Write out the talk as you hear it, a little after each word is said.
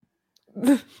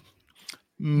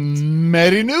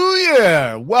Merry New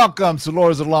Year! Welcome to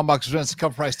Lords of the Longbox Presents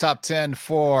Cover Price Top 10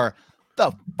 for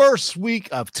the first week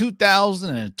of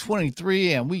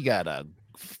 2023, and we got a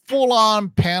full-on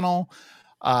panel.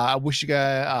 I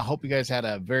hope you guys had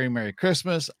a very Merry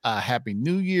Christmas, Happy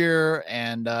New Year,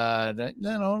 and while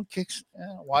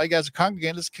you guys are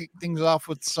congregating, let's kick things off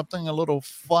with something a little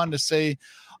fun to say.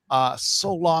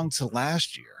 So long to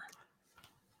last year.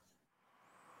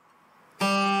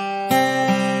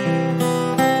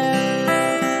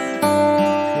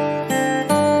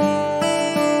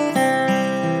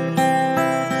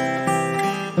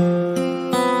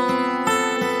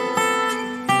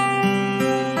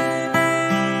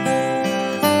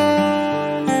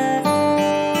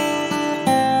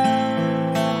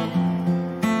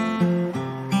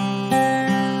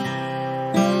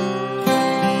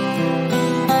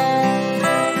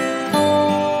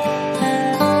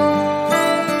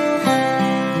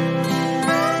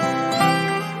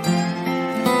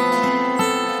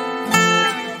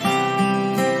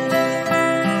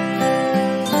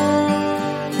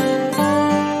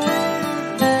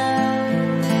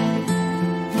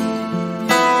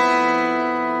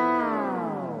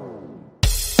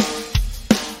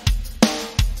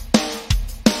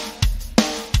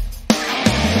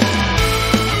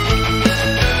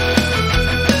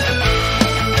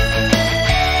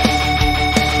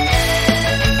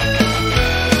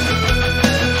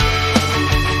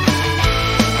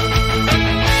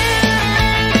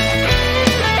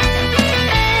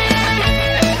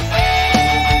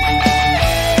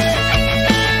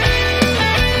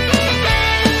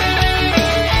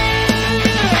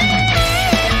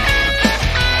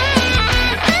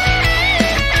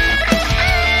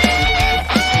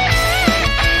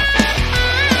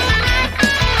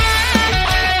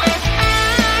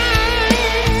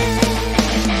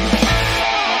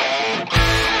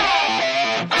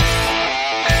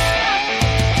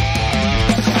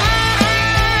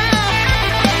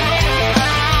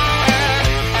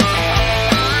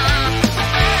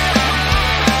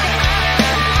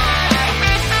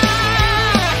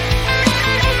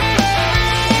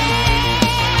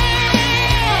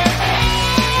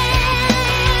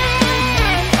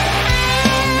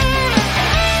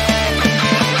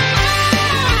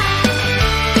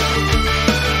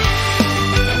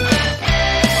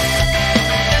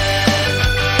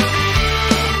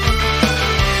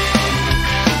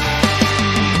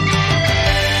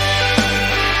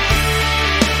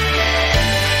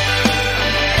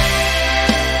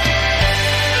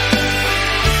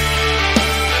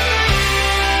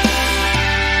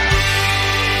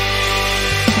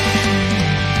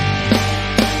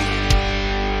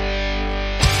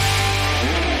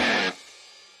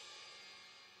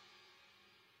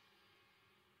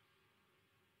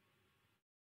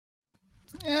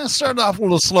 Yeah, started off a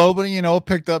little slow, but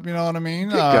picked up. You know what I mean?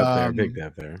 Picked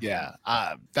up there. Yeah,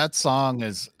 that song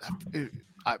is.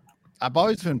 I've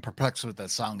always been perplexed with that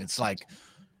song. It's like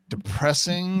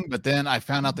depressing, but then I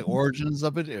found out the origins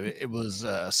of it. It was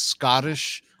a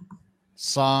Scottish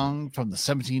song from the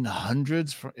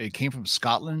 1700s. It came from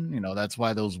Scotland. That's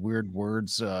why those weird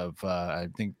words of I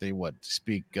think they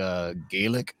speak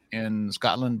Gaelic in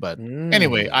Scotland. But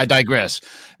anyway, I digress.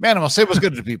 Man, I'm gonna say what's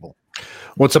good to the people.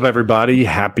 What's up, everybody?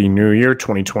 Happy New Year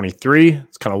 2023.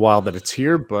 It's kind of wild that it's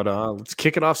here, but let's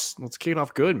kick it off. Let's kick it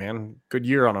off good, man. Good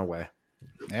year on our way.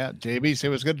 Yeah, JB, say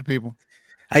what's good to people.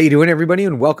 How you doing, everybody?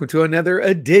 And welcome to another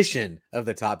edition of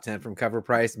the Top 10 from Cover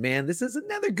Price. Man, this is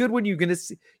another good one. You're gonna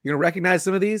recognize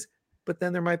some of these, but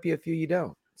then there might be a few you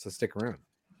don't. So stick around.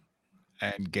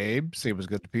 And Gabe, say what's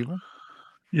good to people.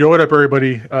 Yo, what up,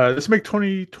 everybody? Let's make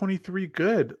 2023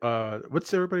 good.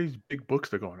 What's everybody's big books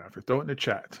they're going after? Throw it in the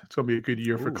chat. It's gonna be a good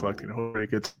year for collecting. I hope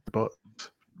it gets books.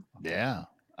 Yeah,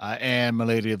 I am a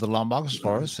lady of the Lombok. As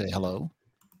far as say hello.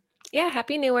 Yeah,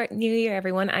 happy New Year,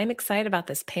 everyone. I'm excited about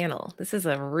this panel. This is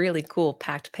a really cool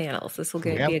packed panel. So this will be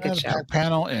a good show. Packed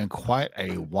panel in quite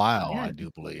a while, I do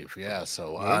believe. Yeah,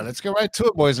 so let's get right to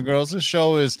it, boys and girls. This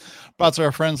show is brought to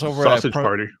our friends over Sausage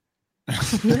Party.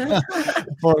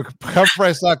 For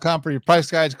coverprice.com for your price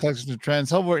guides, collections, and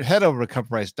trends. Head over to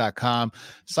coverprice.com,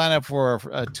 sign up for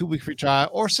a 2-week free trial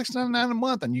or $6.99 a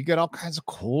month, and you get all kinds of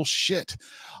cool shit.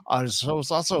 So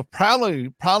it's also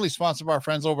proudly sponsored by our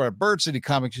friends over at Bird City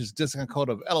Comics. Use discount code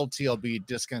of LOTLB,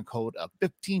 discount code of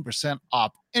 15%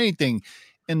 off anything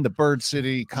in the Bird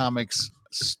City Comics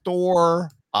store.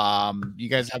 You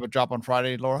guys have a drop on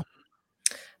Friday, Laura?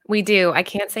 We do. I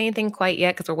can't say anything quite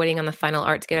yet because we're waiting on the final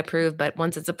art to get approved. But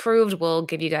once it's approved, we'll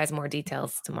give you guys more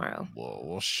details tomorrow.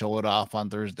 We'll show it off on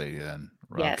Thursday then.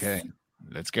 Yes. Okay.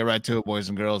 Let's get right to it, boys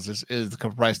and girls. This is the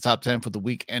Cover Price Top 10 for the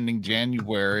week ending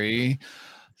January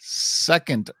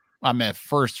 2nd. I meant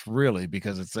first, really,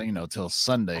 because it's till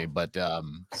Sunday. But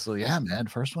so yeah, man,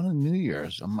 first one of New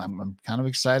Year's. I'm kind of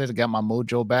excited. I got my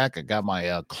mojo back. I got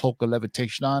my cloak of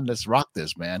levitation on. Let's rock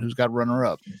this, man. Who's got runner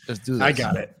up? Let's do this. I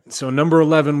got it. So number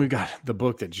 11, we got the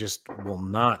book that just will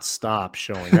not stop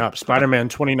showing up. Spider-Man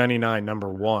 2099, number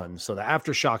 1. So the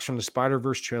aftershocks from the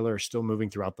Spider-Verse trailer are still moving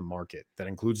throughout the market. That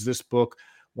includes this book,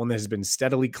 one that has been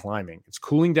steadily climbing. It's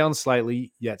cooling down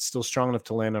slightly, yet still strong enough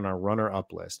to land on our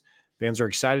runner-up list. Fans are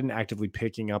excited and actively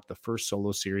picking up the first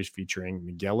solo series featuring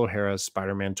Miguel O'Hara's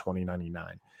Spider-Man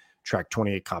 2099. Track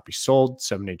 28 copies sold,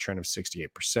 7-day trend of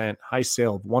 68%, high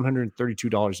sale of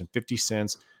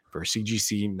 $132.50 for a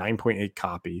CGC 9.8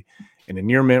 copy, and a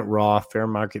near mint raw fair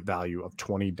market value of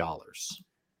 $20.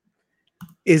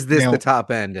 Is this Now- the top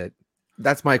end?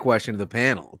 That's my question to the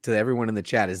panel, to everyone in the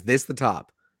chat. Is this the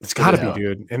top? It's got to Yeah. be,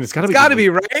 dude. And it's got to It's be. got to be,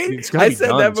 right? It's gotta I be said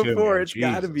done that too, before. man. It's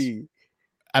got to Jesus. be.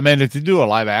 I mean, if you do a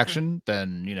live action,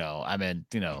 then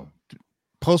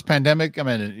post pandemic,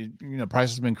 price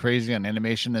has been crazy on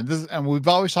animation, and we've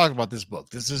always talked about this book.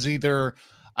 This is either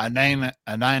a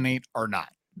 9.8 or not,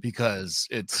 because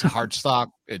it's hard stock,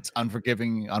 it's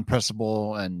unforgiving,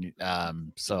 unpressable, and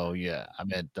so yeah.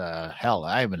 Hell,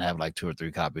 I even have like 2 or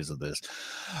 3 copies of this.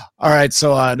 All right,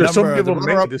 so There's some people the make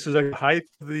runner-up- this is like height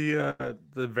of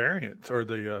the variants or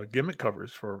the gimmick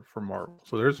covers for Marvel.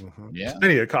 So there's Mhm. yeah.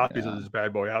 plenty of copies Yeah. of this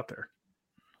bad boy out there.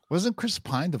 Wasn't Chris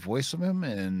Pine the voice of him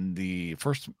in the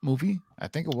first movie? I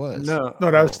think it was. No, No,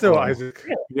 that was still oh, Isaac.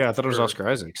 Yeah, I thought it was Or- Oscar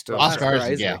Isaac. Still, Oscar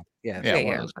Isaac, Yeah. Yeah, Yeah, one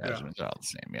yeah. of those guys. Yeah. They're all the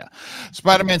same. Yeah.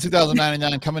 Spider-Man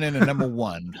 2099 coming in at number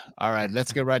 1. All right,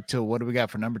 let's get right to it. What do we got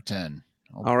for number 10?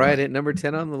 Oh, All right, boy. at number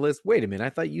 10 on the list. Wait a minute. I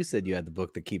thought you said you had the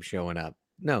book that keeps showing up.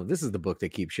 No, this is the book that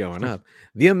keeps showing up.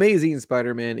 The Amazing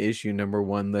Spider-Man issue number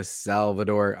 1, the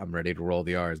Salvador. I'm ready to roll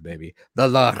the R's, baby. The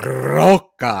La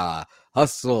Roca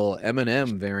Hustle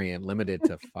M&M variant, limited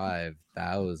to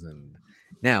 5,000.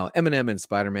 Now, Eminem and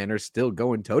Spider-Man are still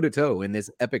going toe-to-toe in this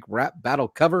epic rap battle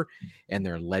cover, and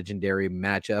their legendary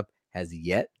matchup has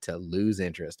yet to lose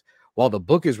interest. While the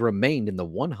book has remained in the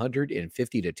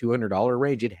 $150 to $200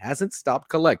 range, it hasn't stopped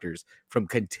collectors from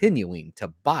continuing to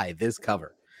buy this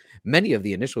cover. Many of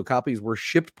the initial copies were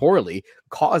shipped poorly,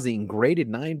 causing graded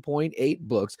 9.8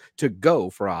 books to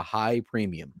go for a high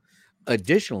premium.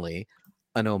 Additionally,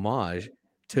 an homage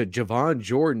to Javon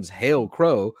Jordan's Hail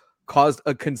Crow caused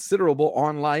a considerable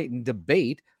online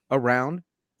debate around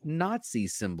Nazi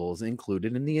symbols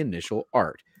included in the initial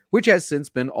art, which has since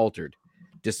been altered.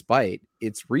 Despite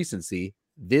its recency,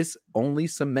 this only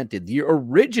cemented the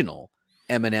original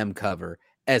Eminem cover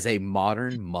as a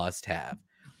modern must-have.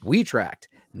 We tracked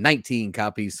 19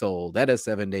 copies sold at a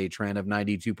 7-day trend of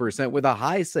 92% with a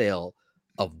high sale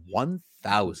of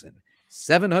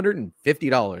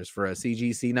 $1,750 for a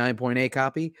CGC 9.8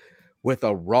 copy with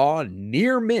a raw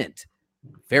near mint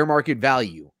fair market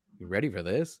value. You ready for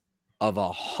this? Of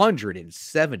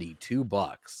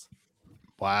 $172.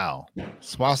 Wow.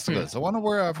 Swastikas. I wonder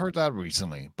where I've heard that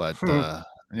recently, but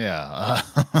yeah.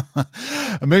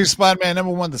 Amazing Spider-Man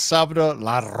number 1, the Salvador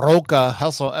La Roca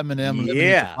Hustle Eminem limited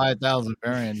Yeah. to 5,000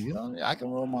 variant. I can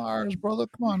roll my R's, brother.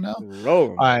 Come on now.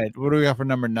 Roll 'em. All right, what do we got for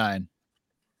number 9?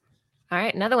 All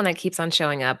right, another one that keeps on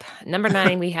showing up. Number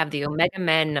 9, we have the Omega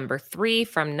Men number 3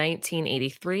 from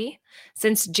 1983.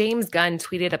 Since James Gunn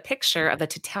tweeted a picture of the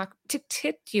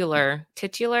titular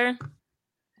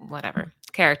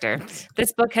character,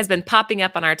 this book has been popping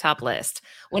up on our top list.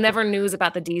 Whenever news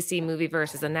about the DC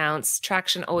movieverse is announced,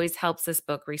 Traction always helps this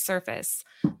book resurface.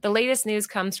 The latest news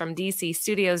comes from DC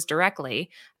Studios directly,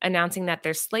 announcing that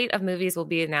their slate of movies will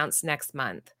be announced next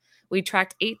month. We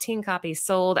tracked 18 copies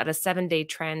sold at a 7-day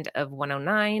trend of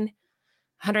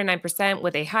 109%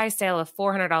 with a high sale of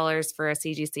 $400 for a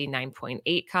CGC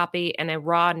 9.8 copy and a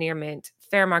raw near mint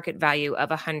fair market value of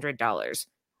 $100.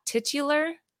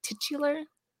 Titular?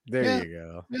 There Yeah. you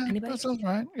go. Yeah, Anybody? that sounds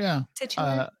right. Yeah.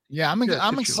 Titular? I'm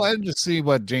titular. excited to see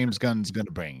what James Gunn's going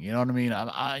to bring. You know what I mean?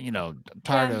 I'm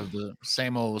tired of the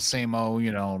same old, here's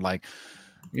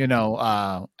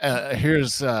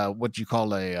what you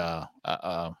call a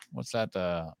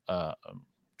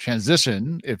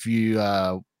transition. If you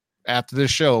after this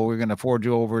show, we're going to forward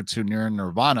you over to Near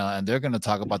Nirvana, and they're going to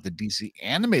talk about the DC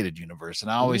animated universe.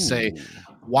 And I always say, Ooh.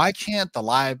 why can't the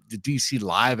DC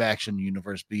live action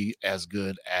universe be as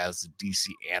good as the DC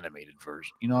animated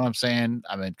version? You know what I'm saying?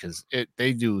 Because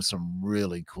they do some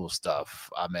really cool stuff.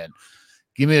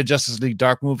 Give me a Justice League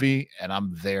Dark movie, and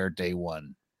I'm there day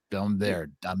one. I'm there.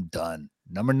 I'm done.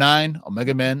 Number 9,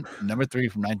 Omega Men. Number 3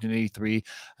 from 1983,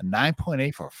 a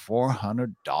 9.8 for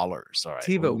 $400. All right.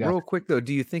 Tivo, real quick though,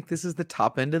 do you think this is the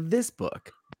top end of this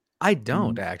book? I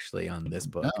don't actually on this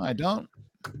book. No, I don't.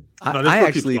 No, this I book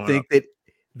keeps actually going think up. that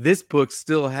this book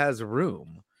still has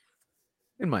room,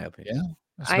 in my opinion. Yeah.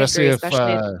 I Especially agree, if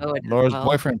especially if Boa does Laura's well.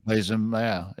 boyfriend plays him.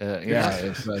 Yeah.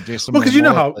 If Jason. Well, because you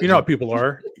know Momoa how plays him. people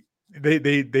are.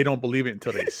 They don't believe it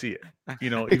until they see it.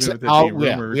 Even if Except, there's any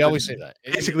yeah, rumors. we always say that.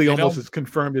 Basically, You almost know, as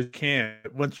confirmed as you can.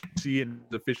 Once you see it and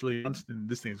it's officially announced, then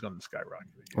this thing's going to skyrocket.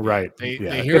 Right. They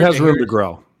Yeah. hear- It has they room hear- to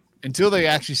grow. until they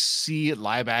actually see it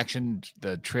live action,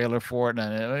 the trailer for it,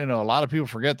 and a lot of people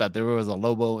forget that there was a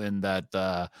Lobo in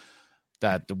that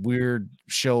weird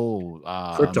show,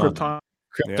 Krypton.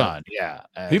 Krypton. Yeah,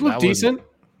 He and looked that was- decent.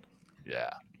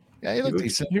 Yeah, he looked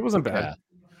decent. He wasn't bad.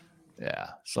 Yeah.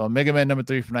 So Mega Man number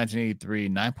 3 from 1983,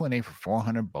 9.8 for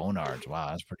 400 bonards. Wow,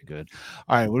 that's pretty good.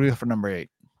 All right, what do we got for number 8?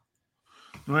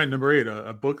 All right, number 8,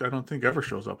 a book I don't think ever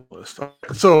shows up on the list.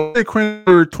 So Harley Quinn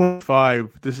number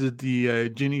 25. This is the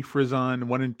Ginny Frizzon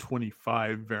 1 in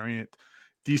 25 variant,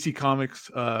 DC Comics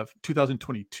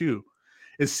 2022.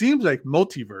 It seems like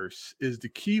multiverse is the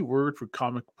key word for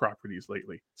comic properties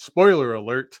lately. Spoiler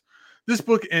alert. This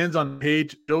book ends on a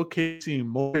page showcasing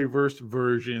multiverse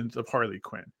versions of Harley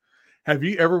Quinn. Have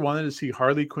you ever wanted to see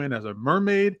Harley Quinn as a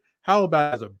mermaid? How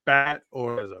about as a bat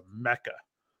or as a mecha?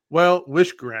 Well,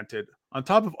 wish granted. On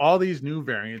top of all these new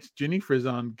variants, Ginny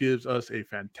Frizzon gives us a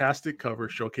fantastic cover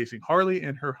showcasing Harley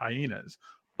and her hyenas,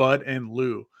 Bud and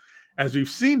Lou. As we've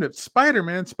seen with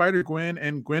Spider-Man, Spider-Gwen,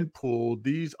 and Gwenpool,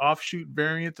 these offshoot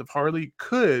variants of Harley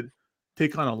could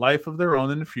take on a life of their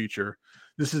own in the future.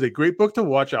 This is a great book to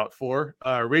watch out for.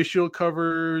 Ratio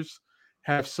covers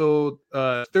have sold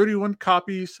 31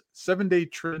 copies, 7-day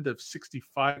trend of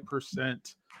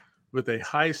 65%, with a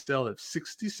high sale of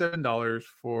 $67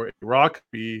 for a raw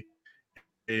copy.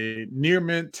 A near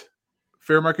mint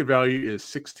fair market value is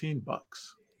 $16.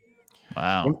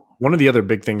 Wow. One of the other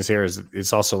big things here is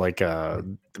it's also like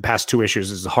the past 2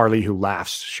 issues is Harley Who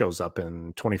Laughs shows up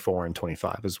in 24 and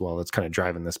 25 as well. That's kind of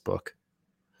driving this book.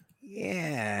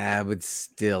 Yeah, but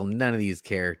still, none of these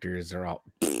characters are all.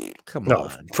 Come No,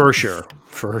 on. for sure.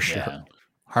 Yeah.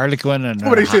 Harley Quinn and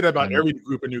Somebody say that about every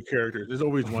group of new characters. There's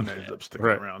always one that ends up sticking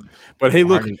Right. around. But hey,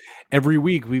 look, Harley- every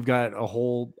week we've got a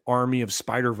whole army of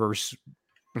Spider-Verse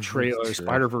True.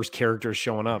 Spider-Verse characters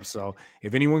showing up. So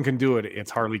if anyone can do it, it's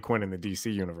Harley Quinn in the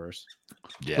DC universe.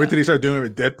 Yeah. Wait till they start doing it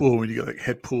with Deadpool when you get like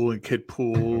Head Pool and Kid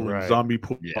Pool Right. and Zombie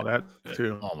Pool, Yeah. all that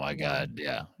too. Oh my God.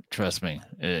 Yeah. Trust me.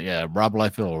 Yeah. Rob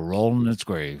Liefeld will roll in its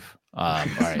grave. All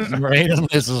right. Number 8 on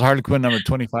this is Harley Quinn number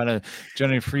 25.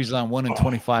 Jenny Frizzon 1 in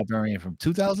 25 variant from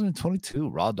 2022.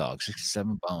 Raw Dog,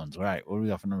 67 bones. All right. What do we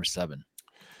got for number 7?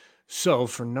 So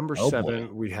for number Oh, 7,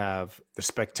 boy. we have the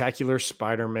Spectacular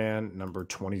Spider-Man number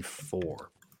 24.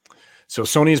 So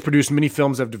Sony has produced many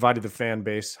films that have divided the fan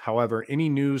base. However, any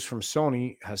news from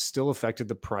Sony has still affected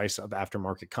the price of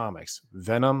aftermarket comics.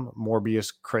 Venom,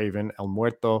 Morbius, Kraven, El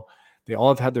Muerto, they all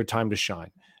have had their time to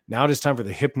shine. Now it is time for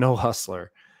the Hypno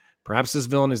Hustler. Perhaps this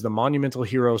villain is the monumental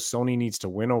hero Sony needs to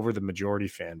win over the majority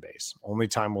fan base. Only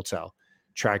time will tell.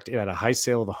 Tracked at a high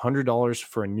sale of $100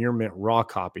 for a near mint raw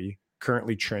copy,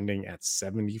 currently trending at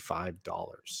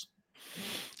 $75.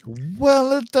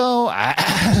 Well, though,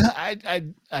 I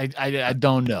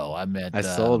don't know. I meant I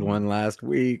sold one last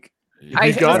week. I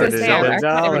You got was it. gonna say, I $7.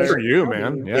 recommend Good it. for you,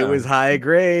 man. Yeah. It was high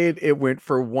grade. It went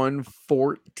for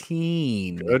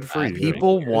 $114. Good for you.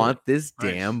 People want this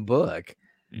Nice. damn book.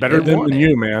 Better Yeah. than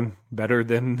you, man. Better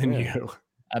than Yeah. you.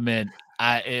 I mean,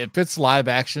 if it's live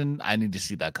action, I need to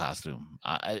see that costume.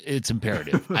 It's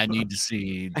imperative. I need to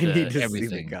see I need to see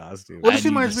everything. the costume. Well, I this need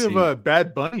reminds to me see- of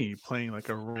Bad Bunny playing like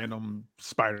a random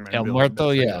Spider-Man. El villain. Muerto,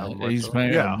 That's like yeah, El he's Muerto.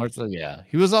 playing Yeah. El Muerto, yeah.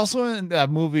 He was also in that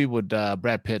movie with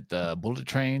Brad Pitt, Bullet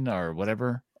Train or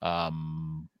whatever.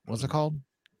 What's it called?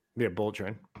 Yeah, Bullet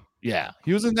Train. Yeah,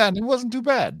 he was in that, and it wasn't too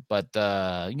bad. But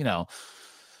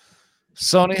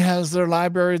Sony has their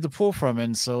library to pull from,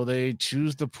 and so they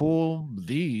choose to pull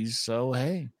these. So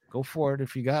hey, go for it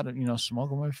if you got it. Smoke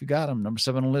them if you got them. Number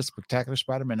 7 on the list, Spectacular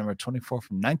Spider-Man number 24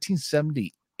 from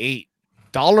 1978.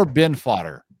 Dollar bin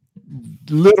fodder,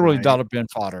 literally Right. dollar bin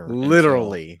fodder. until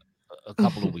Literally. a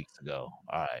couple of weeks ago.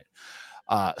 All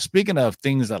right. Speaking of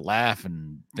things that laugh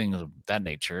and things of that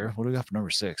nature, what do we got for number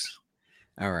 6?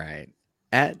 All right.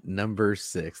 At number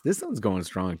 6, this one's going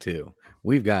strong too.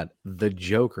 We've got The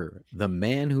Joker, The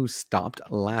Man Who Stopped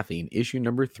Laughing, issue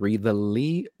number 3, the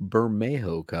Lee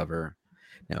Bermejo cover.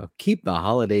 Now, keep the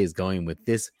holidays going with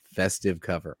this festive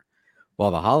cover.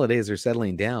 While the holidays are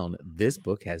settling down, this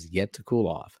book has yet to cool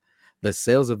off. The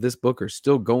sales of this book are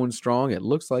still going strong. It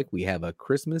looks like we have a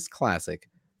Christmas classic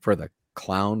for the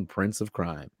Clown Prince of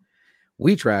Crime.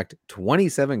 We tracked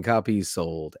 27 copies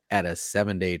sold at a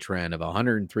 7-day trend of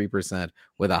 103%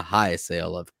 with a high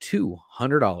sale of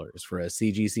 $200 for a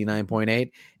CGC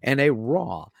 9.8 and a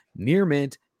raw near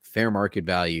mint fair market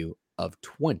value of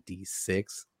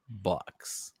 $26.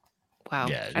 Wow.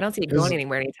 Yeah, I don't see it going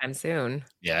anywhere anytime soon.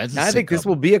 Yeah, it's I think this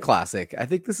will be a classic. I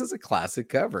think this is a classic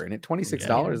cover, and at $26,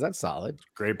 Yeah. that's solid.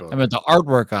 Great book. I mean, the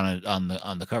artwork on it on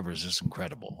the cover is just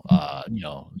incredible. You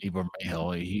know, Ibram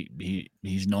Mayhill,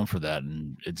 he's known for that,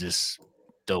 and it's just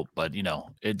dope. But you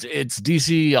know, it's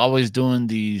DC always doing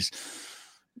these.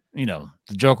 You know,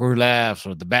 the Joker who laughs,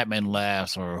 or the Batman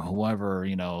laughs, or whoever.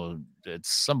 You know, it's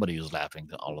somebody who's laughing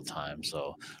all the time.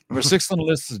 So number 6 on the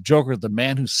list is Joker, the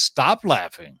man who stopped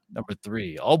laughing. Number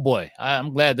 3. Oh boy,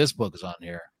 I'm glad this book is on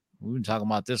here. We've been talking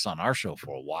about this on our show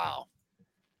for a while.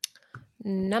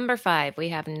 Number 5, we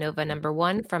have Nova number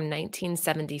 1 from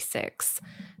 1976.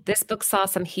 This book saw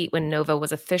some heat when Nova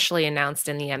was officially announced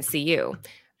in the MCU.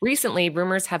 Recently,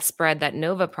 rumors have spread that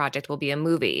Nova Project will be a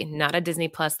movie, not a Disney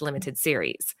Plus limited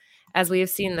series. As we have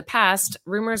seen in the past,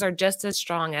 rumors are just as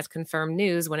strong as confirmed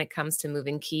news when it comes to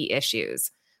moving key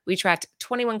issues. We tracked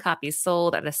 21 copies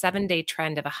sold at a 7-day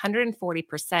trend of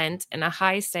 140% and a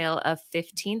high sale of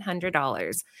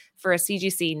 $1,500 for a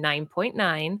CGC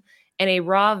 9.9 and a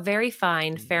raw, very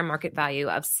fine fair market value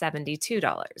of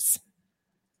 $72.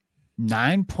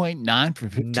 9.9 for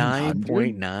 1500.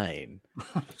 9.9.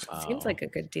 Seems like a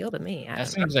good deal to me. I That don't know.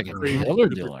 seems like a Crazy killer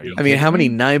good deal. Are deal. you I mean, how many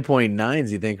kidding me? 9.9s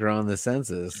do you think are on the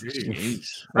census? Jeez.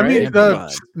 I Right? mean, Come the on.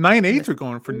 9.8s are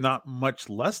going for not much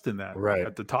less than that Right.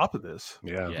 at the top of this.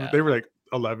 Yeah. Yeah. They were like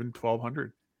 11,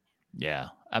 1200. Yeah,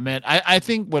 I mean, I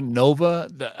think with Nova,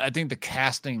 I think the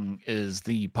casting is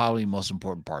the probably most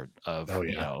important part of Oh, you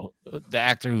yeah. know the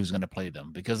actor who's going to play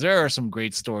them, because there are some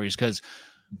great stories. Because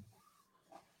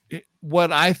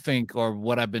what I think, or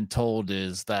what I've been told,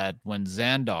 is that when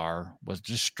Xandar was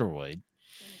destroyed,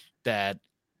 that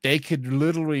they could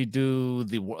literally do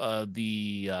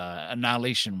the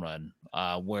Annihilation run,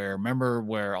 where remember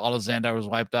where all of Xandar was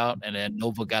wiped out, and then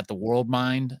Nova got the World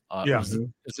Mind. Yeah. is it the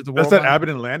That's World that Mind? Abbott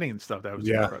and Landing and stuff. That was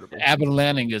Yeah. incredible. Abbott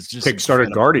Landing is just Kickstarted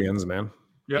incredible. Guardians, man.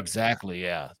 Yep. Exactly.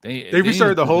 Yeah, They need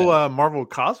restarted to the do whole that. Marvel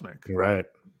Cosmic. Right.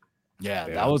 Yeah,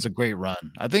 Yeah. that was a great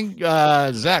run. I think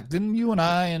Zach, didn't you and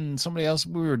I and somebody else,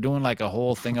 we were doing like a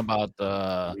whole thing about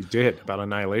We did about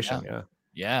Annihilation.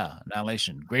 Yeah.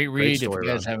 Annihilation. Great read. If you story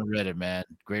guys run. haven't read it, man,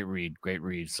 great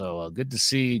read. So good to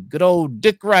see good old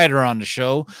Dick Ryder on the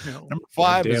show. You know, Number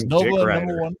 5 is Goddamn Dick Nova. Ryder.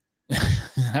 Number 1.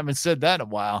 I haven't said that in a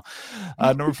while.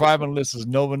 Number 5 on the list is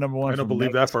Nova. Number 1. I don't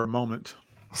believe that for a moment.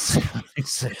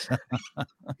 76.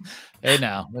 Hey,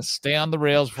 now let's stay on the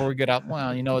rails before we get out.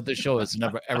 Well, you know what? This show has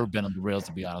never ever been on the rails,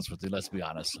 to be honest with you. Let's be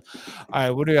honest. All right,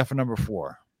 what do you got for number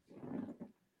 4?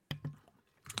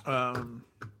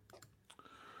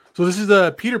 So this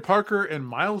is Peter Parker and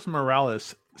Miles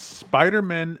Morales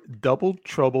Spider-Man Double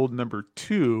Trouble number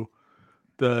 2,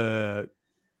 the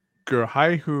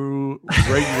Gerhaihu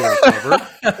regular cover.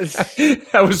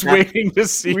 I was waiting to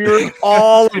see. We were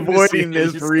all waiting to see avoiding if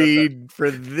you this said that. read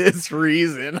for this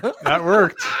reason. That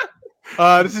worked.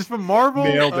 This is from Marvel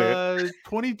Nailed it.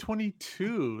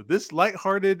 2022. This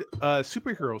lighthearted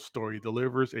superhero story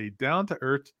delivers a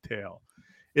down-to-earth tale.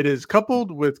 It is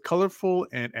coupled with colorful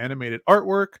and animated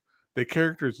artwork. The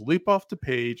characters leap off the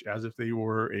page as if they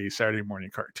were a Saturday morning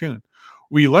cartoon.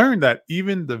 We learn that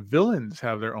even the villains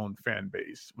have their own fan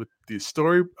base, with the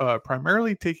story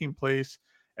primarily taking place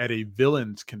at a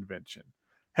villains convention.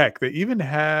 Heck, they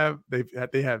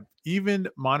have even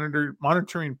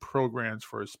monitoring programs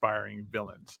for aspiring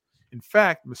villains. In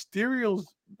fact, Mysterio's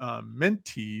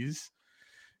mentees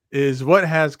is what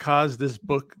has caused this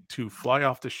book to fly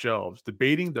off the shelves.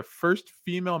 Debating the first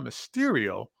female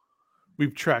Mysterio,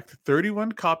 we've tracked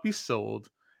 31 copies sold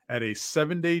at a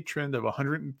 7-day trend of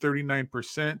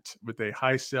 139%, with a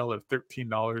high sale of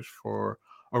 $13 for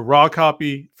a raw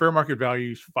copy. Fair market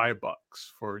value is $5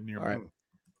 for near. All right.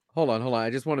 Hold on. I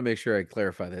just want to make sure I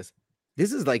clarify this.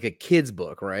 This is like a kid's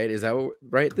book, right? Is that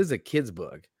right? This is a kid's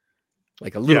book,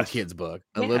 like a little Yes. kid's book.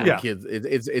 Yeah. Yeah. Kids.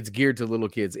 It's geared to little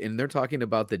kids, and they're talking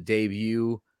about the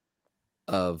debut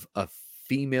of a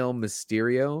female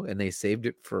Mysterio, and they saved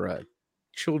it for a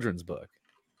children's book.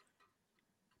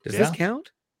 Does this Yeah.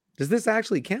 count? Does this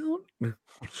actually count?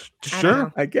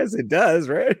 Sure. I guess it does,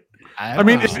 right? I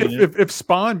mean, don't know. if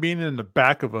Spawn being in the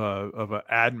back of a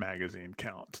ad magazine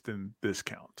counts, then this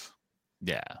counts.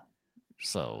 yeah.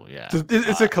 So yeah, So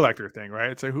it's a collector thing, right?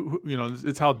 It's like who you know,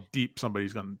 it's how deep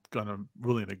somebody's gonna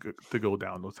willing to go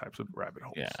down those types of rabbit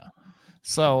holes. yeah.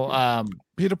 So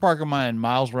Peter Parker and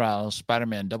Miles Morales,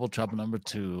 Spider-Man Double Trouble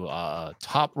 #2,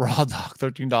 top raw dog,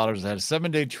 $13. It had a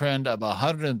 7-day trend of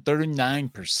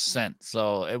 139%.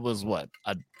 So it was what,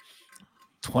 a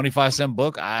 25-cent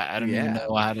book? I don't even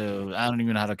know how to. I don't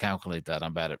even know how to calculate that.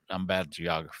 I'm bad at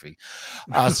geography.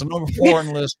 So number 4 on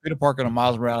the list, Peter Parker and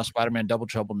Miles Morales, Spider-Man Double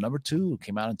Trouble #2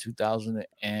 came out in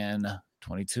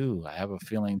 2022. I have a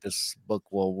feeling this book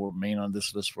will remain on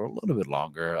this list for a little bit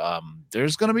longer.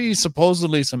 There's going to be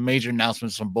supposedly some major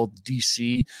announcements from both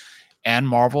DC and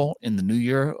Marvel in the new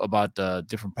year about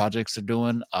different projects they're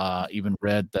doing. Even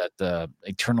read that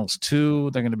Eternals 2,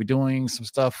 they're going to be doing some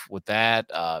stuff with that.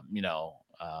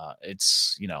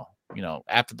 It's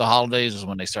after the holidays is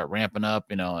when they start ramping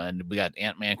up, and we got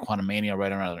Ant-Man Quantumania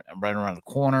right around the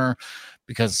corner,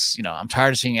 because I'm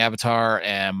tired of seeing Avatar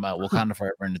and Wakanda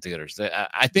Forever in the theaters.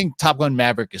 I think Top Gun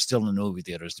Maverick is still in the movie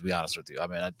theaters, to be honest with you. I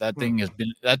mean, that thing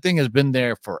has been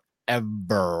there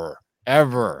forever.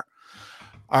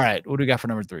 All right, what do we got for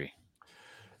number 3?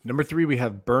 Number 3, we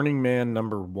have Burning Man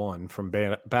 #1 from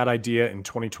Bad Idea in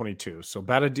 2022. So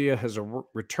Bad Idea has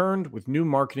returned with new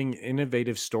marketing,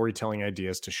 innovative storytelling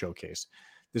ideas to showcase.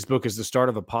 This book is the start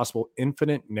of a possible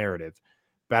infinite narrative.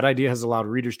 Bad Idea has allowed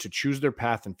readers to choose their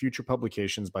path in future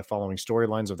publications by following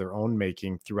storylines of their own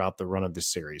making throughout the run of this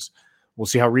series. We'll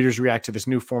see how readers react to this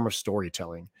new form of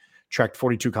storytelling. Tracked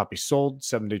 42 copies sold,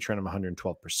 7-day trend of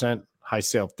 112%, high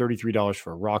sale of $33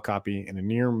 for a raw copy, and a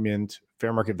near mint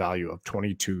fair market value of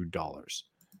 $22.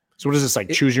 So what is this, like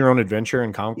choose your own adventure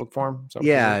in comic book form?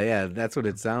 Yeah, that's what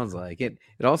it sounds like. It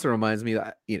also reminds me,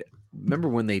 remember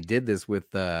when they did this with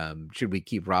should we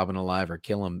keep Robin alive or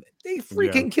kill him? They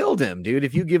freaking killed him, dude.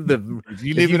 If you give the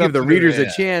readers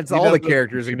a chance, all the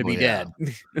characters are going to be dead.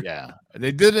 Yeah,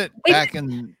 they did it back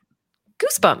in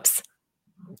Goosebumps.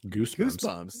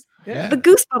 Yeah. The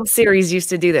Goosebumps series used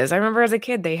to do this. I remember as a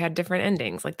kid they had different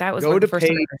endings. Like that was go one to of the first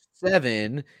page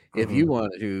 7 if you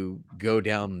want to go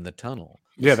down the tunnel.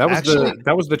 Yeah, that was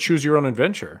the choose your own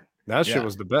adventure. That shit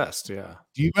was the best. Yeah.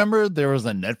 Do you remember there was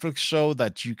a Netflix show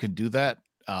that you could do that?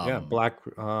 Black.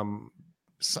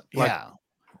 Yeah.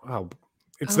 Oh,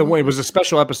 it's the one. It was a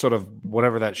special episode of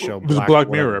whatever that show. It was a Black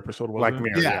Mirror episode. Black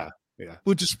Mirror. Yeah.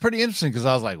 Which is pretty interesting because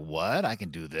I was like, what? I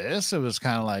can do this. It was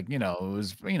kind of like, it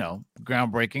was,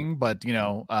 groundbreaking, but,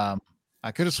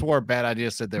 I could have swore Bad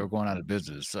Idea said they were going out of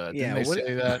business. Didn't they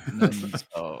say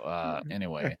that?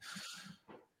 Anyway,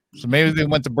 so maybe they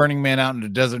went to Burning Man out in the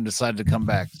desert and decided to come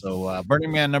back. So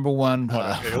Burning Man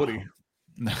 #1,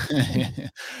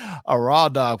 a raw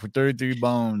dog for 33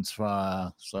 bones.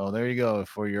 So there you go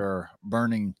for your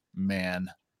Burning Man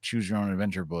choose your own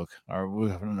adventure book. Or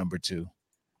we have number 2.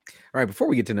 All right, before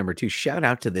we get to number 2, shout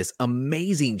out to this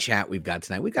amazing chat we've got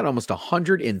tonight. We've got almost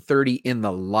 130 in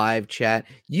the live chat.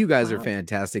 You guys are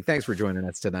fantastic. Thanks for joining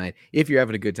us tonight. If you're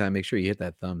having a good time, make sure you hit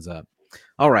that thumbs up.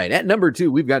 All right, at number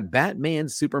 2, we've got Batman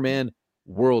Superman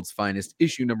World's Finest,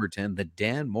 issue number 10, the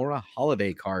Dan Mora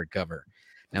holiday card cover.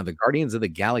 Now, the Guardians of the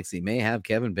Galaxy may have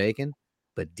Kevin Bacon,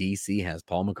 but DC has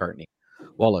Paul McCartney.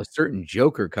 While a certain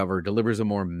Joker cover delivers a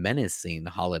more menacing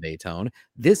holiday tone,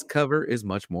 this cover is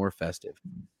much more festive.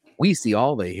 We see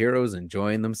all the heroes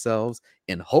enjoying themselves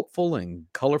in hopeful and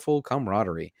colorful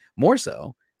camaraderie. More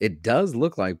so, it does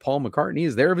look like Paul McCartney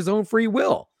is there of his own free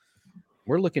will.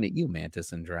 We're looking at you,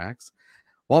 Mantis and Drax.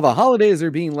 While the holidays are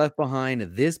being left behind,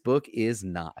 this book is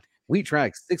not. We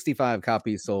track 65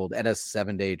 copies sold at a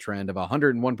 7-day trend of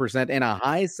 101% and a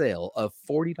high sale of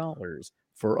 $40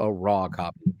 for a raw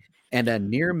copy and a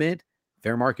near mint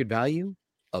fair market value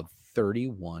of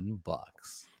 $31.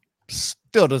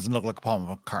 Still doesn't look like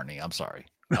Paul McCartney. I'm sorry.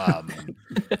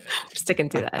 Sticking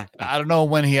to that. I don't know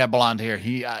when he had blonde hair.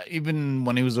 He even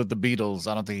when he was with the Beatles,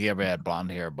 I don't think he ever had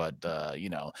blonde hair. But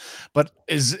but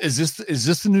is this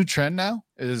the new trend now?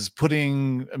 Is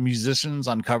putting musicians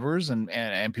on covers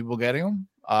and people getting them?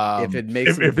 If it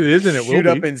makes if it isn't, it shoot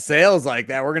will up be. in sales like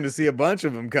that, we're going to see a bunch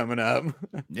of them coming up.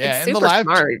 Yeah, It's in the super live.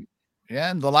 smart.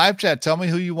 Yeah, in the live chat, tell me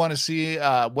who you want to see,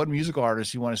 what musical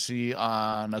artists you want to see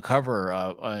on a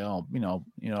cover,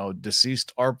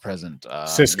 deceased or present.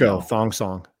 Cisco Thong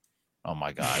Song. Oh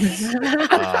my God.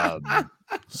 Bob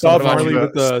What about Marley you?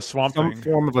 with the Swamp Some Thing.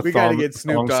 form of a We got to thong- get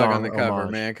Snoop thong Dogg on song the cover,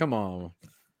 homage. man. Come on.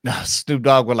 Snoop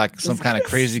Dogg with like some kind of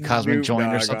crazy cosmic Snoop joint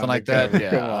or Dogg something on like the that. cover.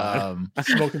 Yeah.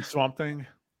 Smoking Swamp Thing.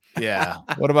 Yeah.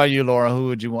 What about you, Laura? Who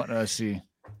would you want to see?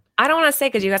 I don't want to say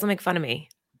because you guys will make fun of me.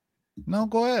 No,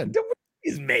 go ahead.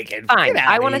 He's making. Fine. Get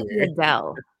I outta want to see here.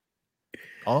 Adele.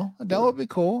 Oh, that would be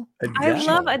cool. I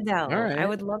love Adele. All right. I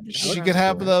would love to see She her. could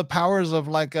have the powers of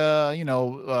like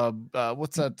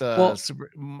what's that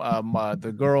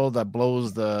the girl that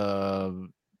blows the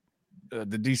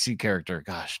DC character.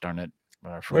 Gosh darn it.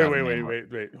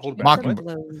 Wait. Hold back. Mockingbird.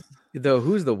 Blows.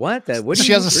 Who's the what? That what?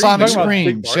 She has a What are you sonic talking about?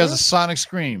 scream. Big She has a Barda? sonic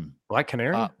scream. Black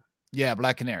Canary. Yeah,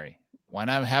 Black Canary. Why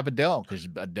not have Adele? Because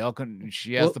Adele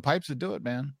she has Well- the pipes to do it,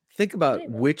 man. Think about Yeah.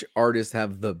 which artists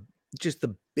have the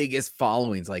biggest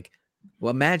followings. Like,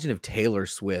 well, imagine if Taylor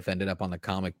Swift ended up on the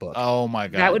comic book. Oh my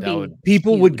god, That would be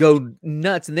People would huge. go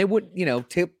nuts, and they would,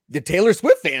 the Taylor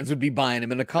Swift fans would be buying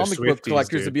them, and the comic book Swifties,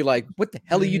 collectors dude. would be like, "What the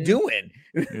hell are you Mhm. doing?"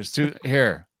 There's two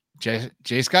here.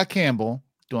 J. Scott Campbell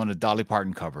doing a Dolly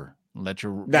Parton cover. Let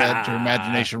your Nah.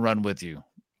 imagination run with you.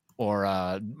 Or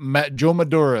Joe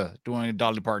Madura doing a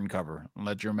Dolly Parton cover.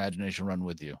 Let your imagination run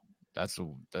with you. That's the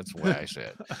way I say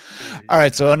it. All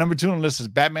right, so number 2 on the list is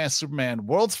Batman Superman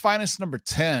World's Finest number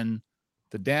 10,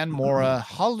 the Dan Mora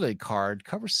holiday card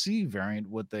cover C variant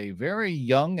with a very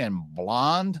young and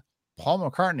blonde Paul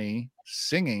McCartney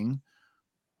singing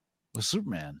with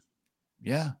Superman.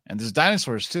 Yeah, and there's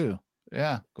dinosaurs too.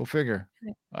 Yeah, go figure.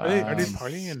 Are they Um,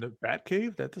 partying in the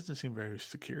Batcave? That doesn't seem very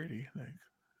security. Like,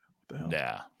 what the hell?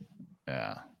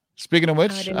 Yeah. Speaking of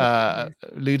which, didn't know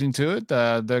leading to it,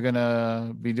 they're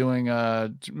gonna be doing.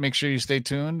 Make sure you stay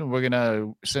tuned. We're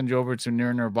gonna send you over to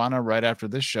Near Nirvana right after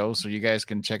this show, so you guys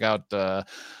can check out the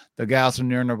gals from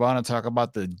Near Nirvana talk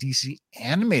about the DC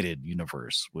animated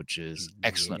universe, which is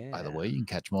excellent. By the way, you can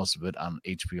catch most of it on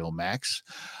HBO Max.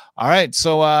 All right,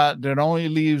 so there only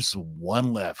leaves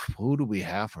one left. Who do we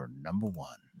have for number 1?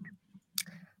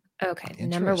 Okay,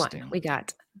 number 1, Interesting. we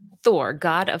got Thor,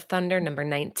 God of Thunder, number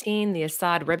 19, the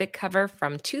Assad Ribic cover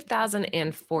from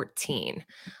 2014.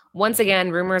 Once again,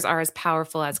 rumors are as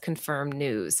powerful as confirmed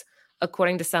news.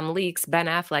 According to some leaks, Ben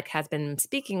Affleck has been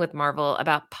speaking with Marvel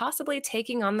about possibly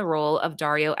taking on the role of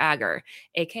Dario Agger,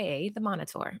 aka the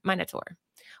Minotaur.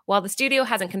 While the studio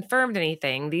hasn't confirmed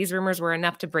anything, these rumors were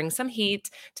enough to bring some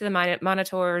heat to the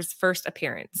Minotaur's first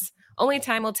appearance. Only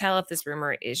time will tell if this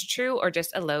rumor is true or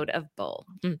just a load of bull.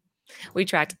 We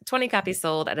tracked 20 copies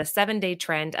sold at a 7-day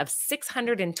trend of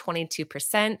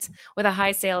 622%, with a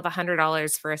high sale of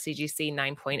 $100 for a CGC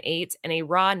 9.8 and a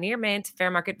raw near mint fair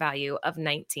market value of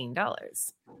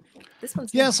 $19. This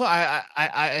one's Yeah, nice. so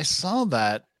I saw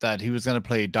that he was going to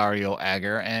play Dario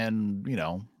Agger, and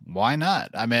why not?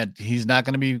 I mean, he's not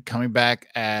going to be coming back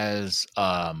as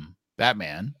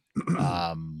Batman,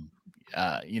 and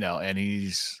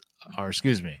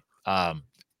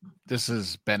this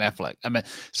is Ben Affleck. I mean,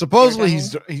 supposedly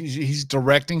he's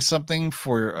directing something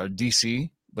for DC,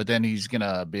 but then he's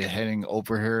gonna be heading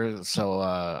over here. So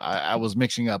I was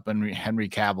mixing up Henry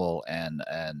Cavill and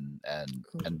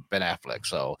Ben Affleck.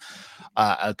 So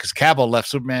because Cavill left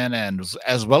Superman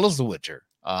as well as The Witcher.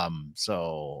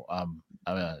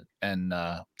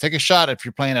 Take a shot if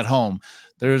you're playing at home.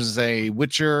 There's a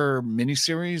Witcher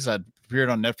miniseries that appeared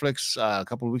on Netflix a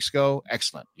couple of weeks ago.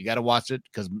 Excellent. You got to watch it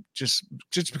because just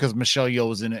because Michelle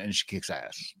Yeoh is in it and she kicks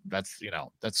ass.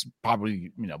 That's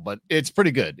probably but it's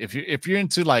pretty good. If you're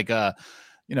into like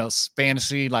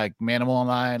fantasy like Manimal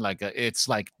and I, like it's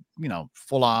like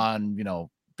full on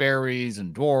fairies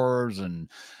and dwarves and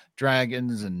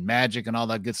dragons and magic and all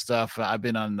that good stuff. I've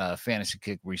been on a fantasy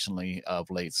kick recently of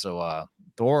late. So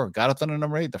Thor, God of Thunder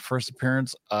number 8, the first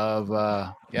appearance of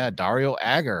Dario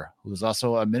Agger, who's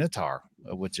also a Minotaur,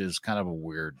 which is kind of a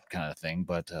weird kind of thing.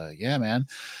 But yeah, man.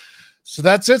 So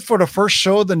that's it for the first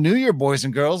show of the new year, boys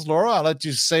and girls. Laura, I'll let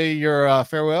you say your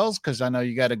farewells because I know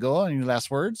you got to go. Any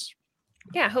last words?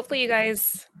 Yeah, hopefully you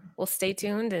guys will stay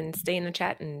tuned and stay in the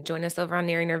chat and join us over on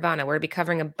Near Nirvana. We'll be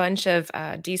covering a bunch of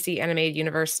DC animated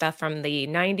universe stuff from the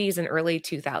 90s and early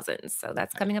 2000s. So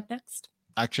that's coming up next.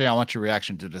 Actually, I want your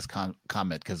reaction to this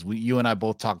comment because you and I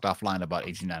both talked offline about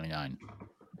 1899.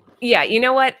 Yeah, you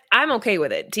know what? I'm okay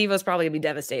with it. TiVo's probably gonna be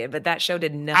devastated, but that show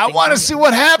did nothing. I want to for see me.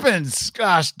 what happens.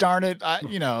 Gosh darn it!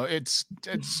 It's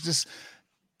just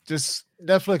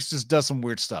Netflix just does some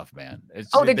weird stuff, man.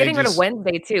 They're getting rid of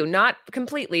Wednesday too. Not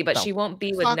completely, but No. she won't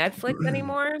be with Fuck. Netflix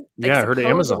anymore. Yeah, I heard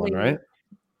Amazon, supposedly- right?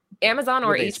 Amazon or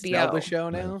What, they sell HBO. the show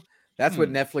now. That's what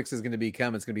Netflix is going to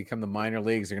become. It's going to become the minor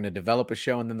leagues. They're going to develop a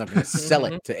show and then they're going to sell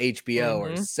it to HBO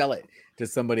or sell it to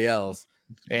somebody else.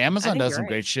 Hey, Amazon think does you're some right.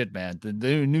 great shit, man. The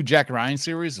new Jack Ryan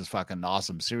series is fucking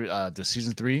awesome. The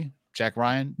season 3, Jack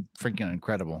Ryan, freaking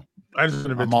incredible. I just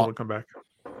want I'm all- to come back.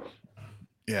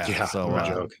 Yeah. So no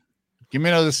joke. give me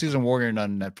another season Warrior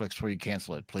on Netflix before you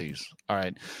cancel it, please. All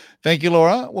right. Thank you,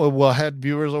 Laura. We'll head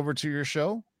viewers over to your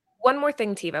show. One more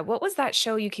thing, Tiva. What was that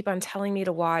show you keep on telling me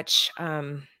to watch?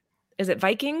 Is it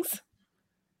Vikings?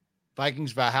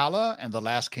 Vikings Valhalla and The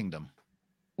Last Kingdom.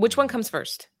 Which one comes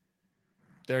first?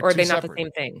 They're Or are two they not separate. the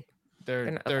same thing?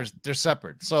 They're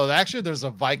separate. So actually, there's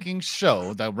a Vikings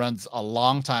show that runs a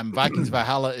long time. Vikings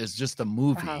Valhalla is just a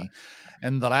movie, Valhalla.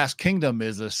 And The Last Kingdom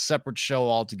is a separate show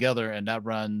altogether, and that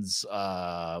runs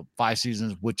 5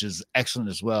 seasons, which is excellent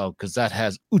as well because that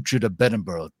has Uhtred of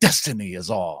Edinburgh. Destiny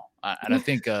is all, and I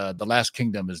think The Last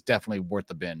Kingdom is definitely worth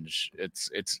the binge.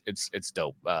 It's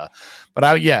dope. But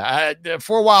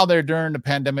for a while there during the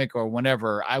pandemic or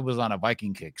whenever, I was on a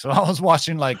Viking kick, so I was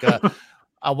watching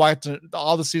I watched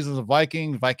all the seasons of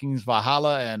Vikings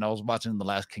Valhalla, and I was watching The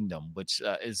Last Kingdom, which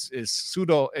is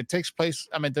pseudo. It takes place.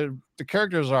 I mean, the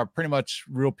characters are pretty much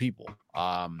real people.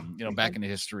 Back in the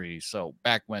history. So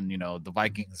back when the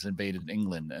Vikings invaded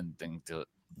England and things to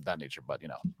that nature. But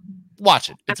watch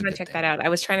it. I'm gonna check that out. I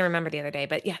was trying to remember the other day,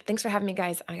 but yeah, thanks for having me,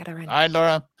 guys. I gotta run. All right,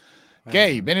 Laura.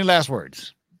 Gabe, any last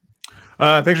words?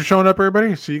 Thanks for showing up,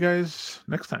 everybody. See you guys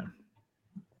next time.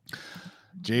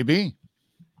 JB.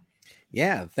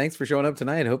 Yeah, thanks for showing up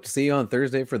tonight. Hope to see you on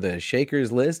Thursday for the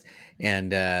Shakers list.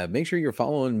 And make sure you're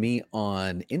following me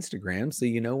on Instagram so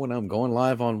you know when I'm going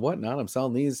live on Whatnot. I'm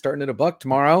selling these starting at $1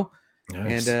 tomorrow.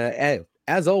 Nice. And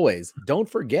as always, don't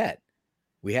forget,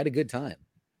 we had a good time.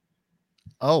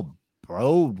 Oh,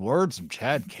 bro, words from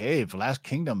Chad Cave. Last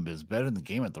Kingdom is better than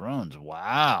Game of Thrones.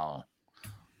 Wow.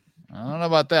 I don't know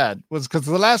about that. Was because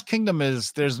The Last Kingdom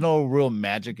there's no real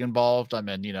magic involved. I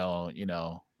mean,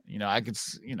 I could,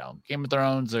 Game of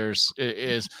Thrones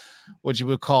is what you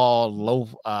would call low,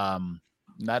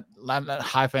 not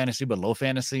high fantasy, but low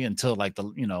fantasy until like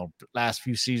the, last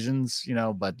few seasons,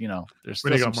 but, there's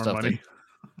still some stuff. Money.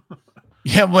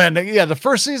 The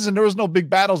first season, there was no big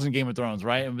battles in Game of Thrones.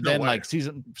 Right. And then like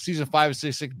season 5,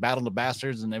 6, Battle of the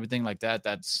Bastards and everything like that.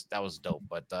 That was dope.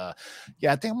 But I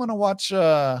think I'm going to watch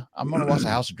The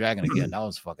House of Dragon again. That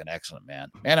was fucking excellent, man.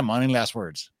 And any last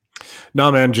words?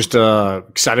 No, man, just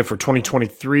excited for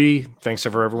 2023. Thanks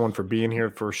for everyone for being here.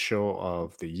 First show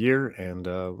of the year, and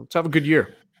let's have a good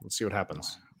year. Let's see what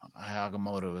happens.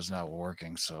 Agamotto is not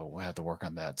working, so we'll have to work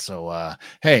on that. So,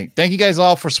 hey, thank you guys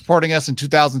all for supporting us in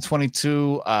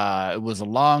 2022. It was a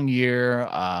long year,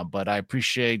 but I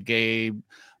appreciate Gabe,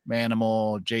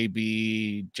 Manimal,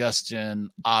 JB, Justin,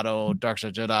 Otto,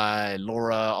 Darkside Jedi,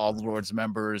 Laura, all the Lord's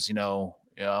members.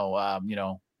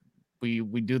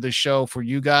 We do this show for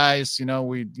you guys.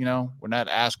 We're not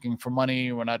asking for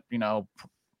money. We're not,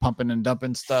 pumping and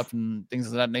dumping stuff and things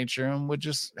of that nature. And we're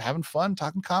just having fun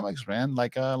talking comics, man.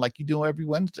 Like you do every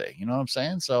Wednesday. You know what I'm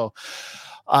saying? So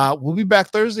we'll be back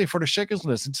Thursday for the Shakers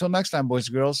list. Until next time, boys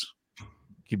and girls,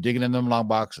 keep digging in them long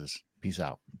boxes. Peace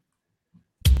out.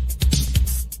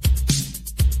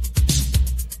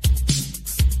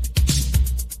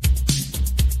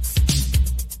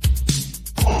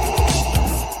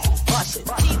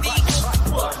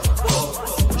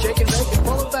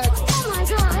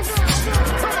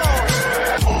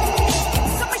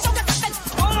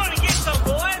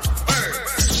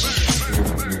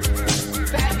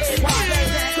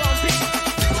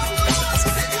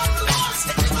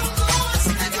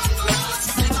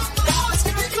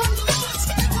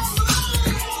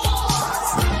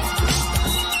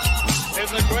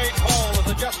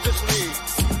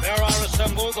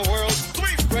 The world's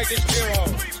 3 greatest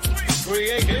heroes,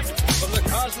 created from the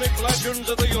cosmic legends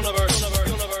of the universe.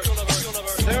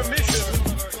 Their mission,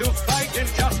 to fight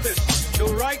injustice, to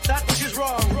right that which is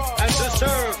wrong, and to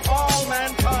serve all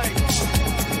mankind.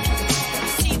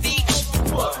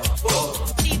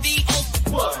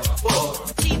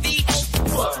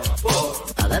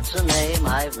 Now that's a name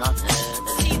I've not heard.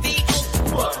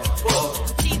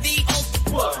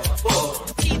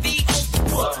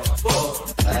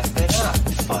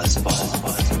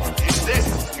 In this,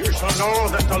 you shall know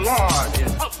that the Lord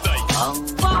is upright.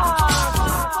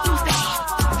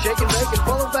 Shake and bake and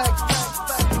pull it back.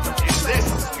 In this,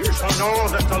 you shall know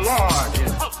that the Lord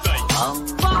is upright.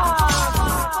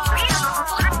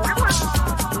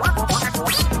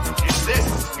 In this,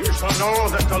 you shall know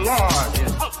that the Lord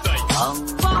is upright.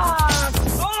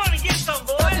 Go on and get some,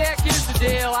 boys. What the heck is the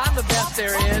deal? I'm the best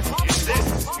there is. In this,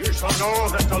 you shall know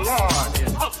that the Lord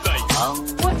is upright.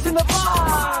 What's in the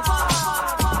box?